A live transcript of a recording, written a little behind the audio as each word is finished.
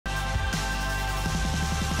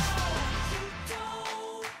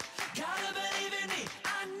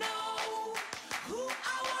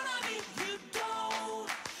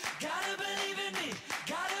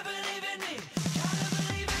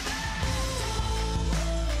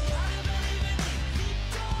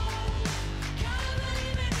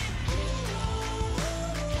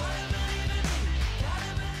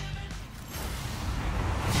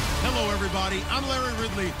everybody. I'm Larry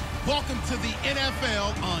Ridley. Welcome to the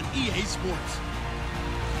NFL on EA Sports.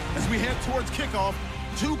 As we head towards kickoff,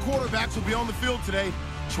 two quarterbacks will be on the field today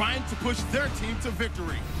trying to push their team to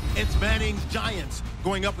victory. It's Manning's Giants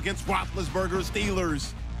going up against Roethlisberger's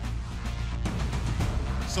Steelers.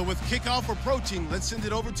 So with kickoff approaching, let's send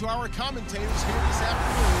it over to our commentators here this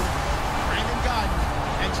afternoon, Brandon Godden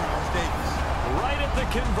and Charles Davis. Right at the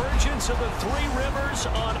convergence of the Three Rivers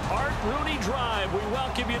on Art Rooney Drive, we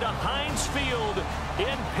welcome you to Heinz Field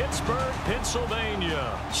in Pittsburgh,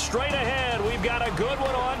 Pennsylvania. Straight ahead, we've got a good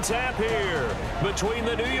one on tap here between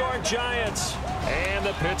the New York Giants and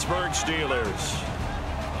the Pittsburgh Steelers.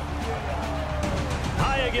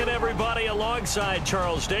 Hi again, everybody. Alongside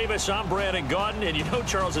Charles Davis, I'm Brandon Gaudin. And you know,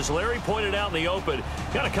 Charles, as Larry pointed out in the open,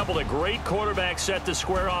 got a couple of great quarterbacks set to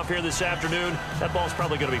square off here this afternoon. That ball's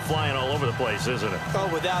probably going to be flying all over the place, isn't it? Oh,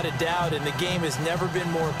 without a doubt. And the game has never been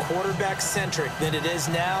more quarterback-centric than it is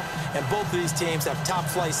now. And both of these teams have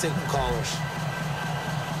top-flight signal callers.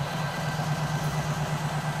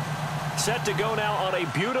 Set to go now on a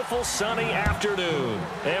beautiful sunny afternoon.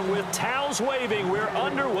 And with towels waving, we're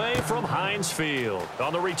underway from Heinz Field.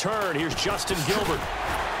 On the return, here's Justin Gilbert.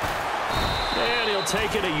 And he'll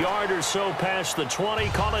take it a yard or so past the 20,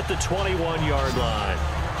 call it the 21-yard line.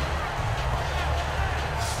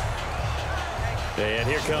 And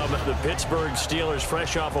here come the Pittsburgh Steelers,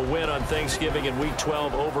 fresh off a win on Thanksgiving in Week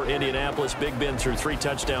 12 over Indianapolis. Big Ben threw 3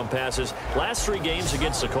 touchdown passes. Last 3 games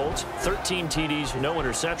against the Colts, 13 TDs, no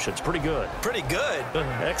interceptions. Pretty good. Pretty good.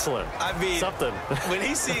 Excellent. I mean, something. When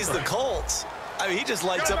he sees the Colts, I mean, he just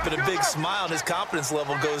lights up in a big smile, and his confidence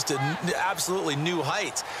level goes to absolutely new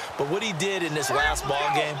heights. But what he did in this last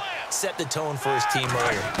ball game set the tone for his team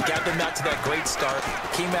earlier. Got them out to that great start,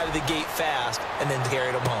 came out of the gate fast, and then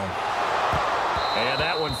carried them home. And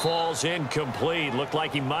that one falls incomplete. Looked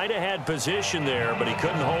like he might have had position there, but he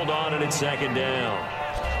couldn't hold on, and it's second down.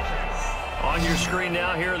 On your screen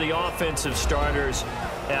now, here are the offensive starters.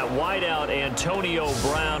 At wideout, Antonio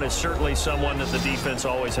Brown is certainly someone that the defense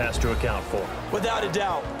always has to account for. Without a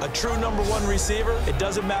doubt, a true #1 receiver. It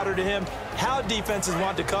doesn't matter to him how defenses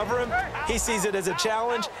want to cover him. He sees it as a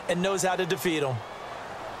challenge and knows how to defeat them.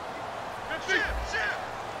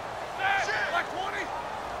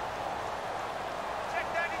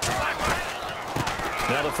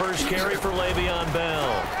 Now the first carry for Le'Veon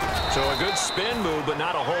Bell. So a good spin move, but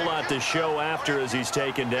not a whole lot to show after as he's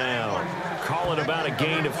taken down. Call it about a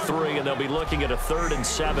gain of 3, and they'll be looking at a 3rd and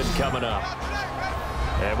 7 coming up.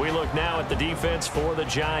 And we look now at the defense for the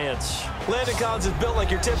Giants. Landon Collins is built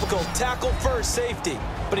like your typical tackle-first safety,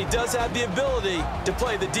 but he does have the ability to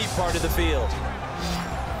play the deep part of the field.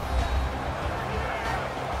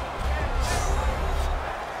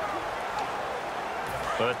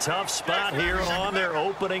 A tough spot here on their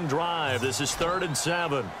opening drive. This is 3rd and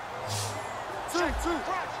 7.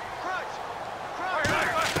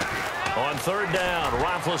 On 3rd down,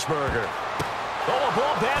 Roethlisberger. Oh, a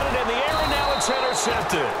ball batted in the air, and now it's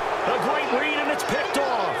intercepted. A great read, and it's picked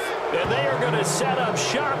off. And they are going to set up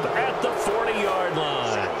shop at the 40-yard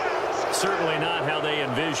line. Certainly not how they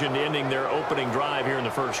envisioned ending their opening drive here in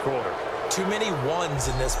the first quarter. Too many ones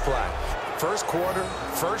in this play. First quarter,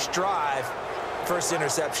 first drive, first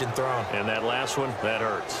interception thrown. And that last one, that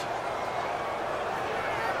hurts.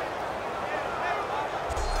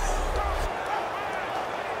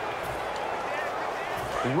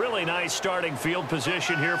 Really nice starting field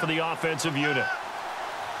position here for the offensive unit.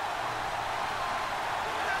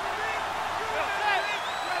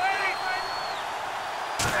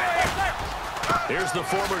 Here's the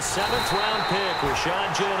former 7th-round pick,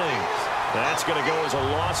 Rashad Jennings. That's going to go as a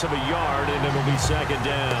loss of a yard, and it'll be second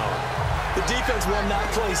down. The defense will not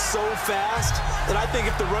play so fast that I think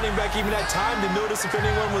if the running back even had time to notice if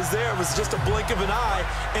anyone was there, it was just a blink of an eye,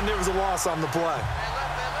 and there was a loss on the play.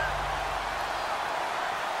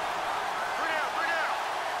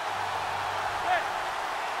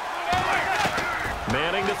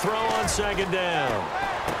 Manning to throw on second down.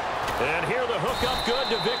 And here the hook up good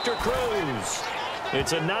to Victor Cruz.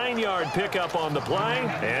 It's a 9-yard pickup on the play,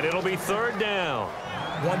 and it'll be 3rd down.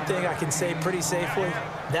 One thing I can say pretty safely,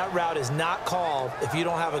 that route is not called if you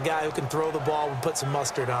don't have a guy who can throw the ball and put some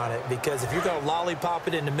mustard on it. Because if you're going to lollipop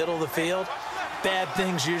it in the middle of the field, bad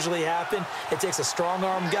things usually happen. It takes a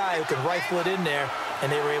strong-arm guy who can rifle it in there,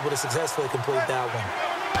 and they were able to successfully complete that one.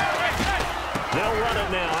 They'll run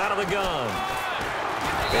it now out of the gun.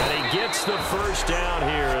 And he gets the first down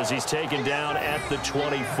here as he's taken down at the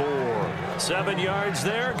 24. 7 yards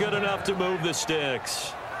there, good enough to move the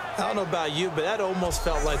sticks. I don't know about you, but that almost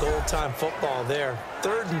felt like old-time football there.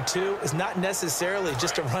 3rd and 2 is not necessarily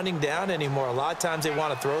just a running down anymore. A lot of times they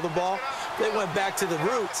want to throw the ball. They went back to the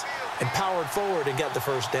roots, and powered forward and got the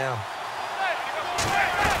first down.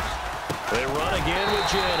 They run again with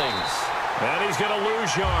Jennings. And he's going to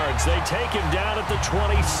lose yards. They take him down at the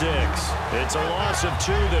 26. It's a loss of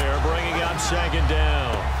 2 there, bringing up second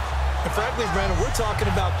down. And frankly, Brandon, we're talking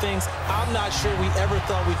about things I'm not sure we ever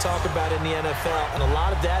thought we'd talk about in the NFL. And a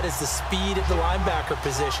lot of that is the speed at the linebacker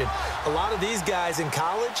position. A lot of these guys in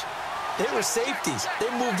college, they were safeties. They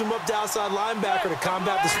moved them up to outside linebacker to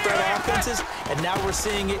combat the spread offenses, and now we're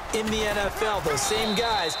seeing it in the NFL. Those same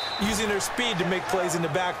guys using their speed to make plays in the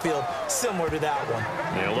backfield, similar to that one.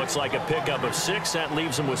 Yeah, it looks like a pickup of 6. That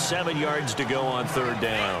leaves them with 7 yards to go on third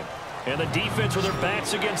down. And the defense with their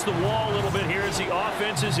backs against the wall a little bit here as the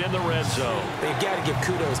offense is in the red zone. You've got to give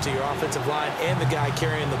kudos to your offensive line and the guy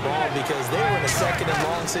carrying the ball because they were in a second and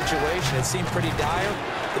long situation. It seemed pretty dire,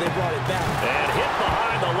 but they brought it back. And hit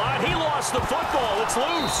behind the line. He lost the football. It's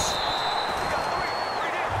loose.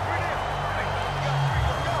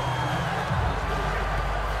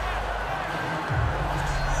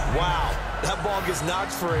 Wow, that ball gets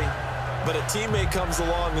knocked free, but a teammate comes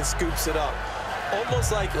along and scoops it up.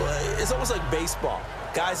 It's almost like baseball.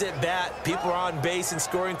 Guys at bat, people are on base in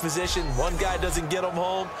scoring position. One guy doesn't get him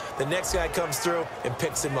home. The next guy comes through and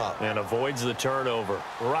picks him up. And avoids the turnover.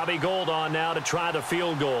 Robbie Gould on now to try the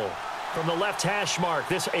field goal. From the left hash mark,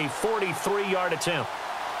 this a 43-yard attempt.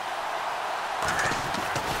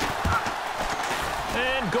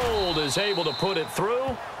 And Gould is able to put it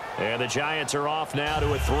through. And the Giants are off now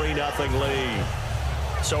to a 3-0 lead.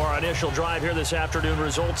 So our initial drive here this afternoon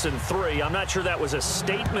results in 3. I'm not sure that was a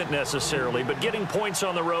statement necessarily, but getting points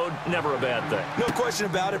on the road, never a bad thing. No question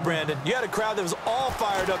about it, Brandon. You had a crowd that was all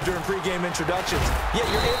fired up during pregame introductions, yet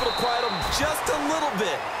you're able to quiet them just a little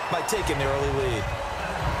bit by taking the early lead.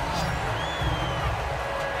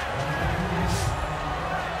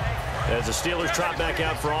 As the Steelers trot back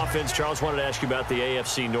out for offense, Charles, wanted to ask you about the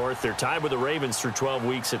AFC North. They're tied with the Ravens through 12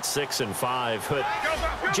 weeks at 6-5. But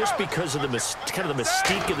just because of the kind of the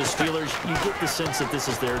mystique of the Steelers, you get the sense that this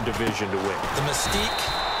is their division to win. The mystique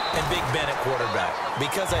and Big Ben at quarterback.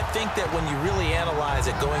 Because I think that when you really analyze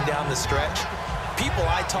it going down the stretch, people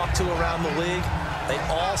I talk to around the league, they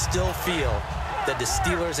all still feel that the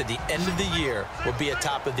Steelers at the end of the year will be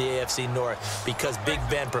atop of the AFC North because Big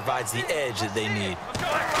Ben provides the edge that they need.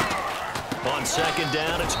 On second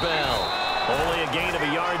down, it's Bell. Only a gain of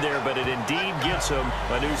a yard there, but it indeed gets him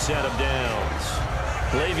a new set of downs.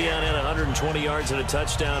 Le'Veon had 120 yards and a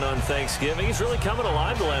touchdown on Thanksgiving. He's really coming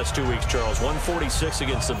alive the last 2 weeks, Charles. 146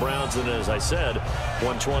 against the Browns, and as I said,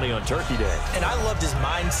 120 on Turkey Day. And I loved his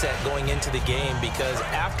mindset going into the game because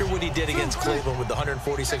after what he did against Cleveland with the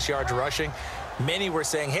 146 yards rushing, many were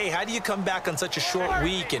saying, hey, how do you come back on such a short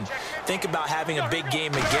week and think about having a big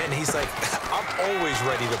game again? He's like, I'm always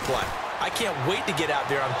ready to play. I can't wait to get out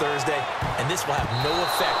there on Thursday, and this will have no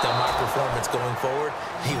effect on my performance going forward.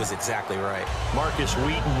 He was exactly right. Marcus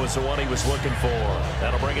Wheaton was the one he was looking for.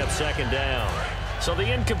 That'll bring up second down. So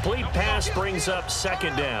the incomplete pass brings up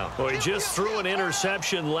second down. Well, he just threw an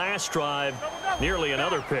interception last drive, nearly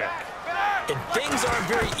another pick. And things aren't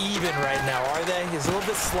very even right now, are they? It's a little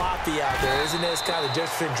bit sloppy out there, isn't it? It's kind of the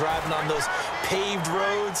difference between driving on those paved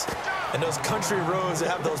roads and those country roads that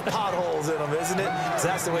have those potholes in them, isn't it? Because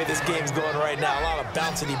that's the way this game's going right now. A lot of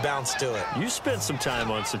bouncy bounce to it. You spent some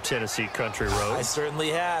time on some Tennessee country roads. I certainly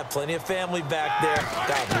have. Plenty of family back there.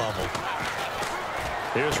 God love them.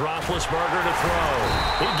 Here's Roethlisberger to throw.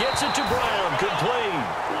 He gets it to Brown.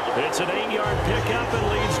 Complete. It's an 8-yard pickup and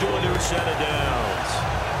leads to a new set of downs.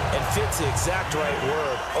 And fits the exact right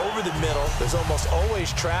word. Over the middle, there's almost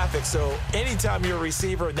always traffic, so anytime you're a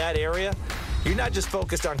receiver in that area, you're not just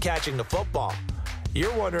focused on catching the football.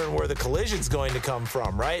 You're wondering where the collision's going to come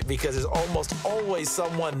from, right? Because there's almost always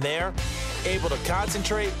someone there able to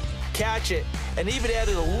concentrate, catch it, and even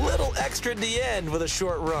added a little extra at the end with a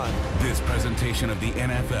short run. This presentation of the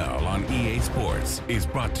NFL on EA Sports is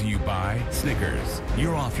brought to you by Snickers.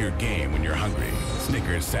 You're off your game when you're hungry.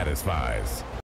 Snickers satisfies.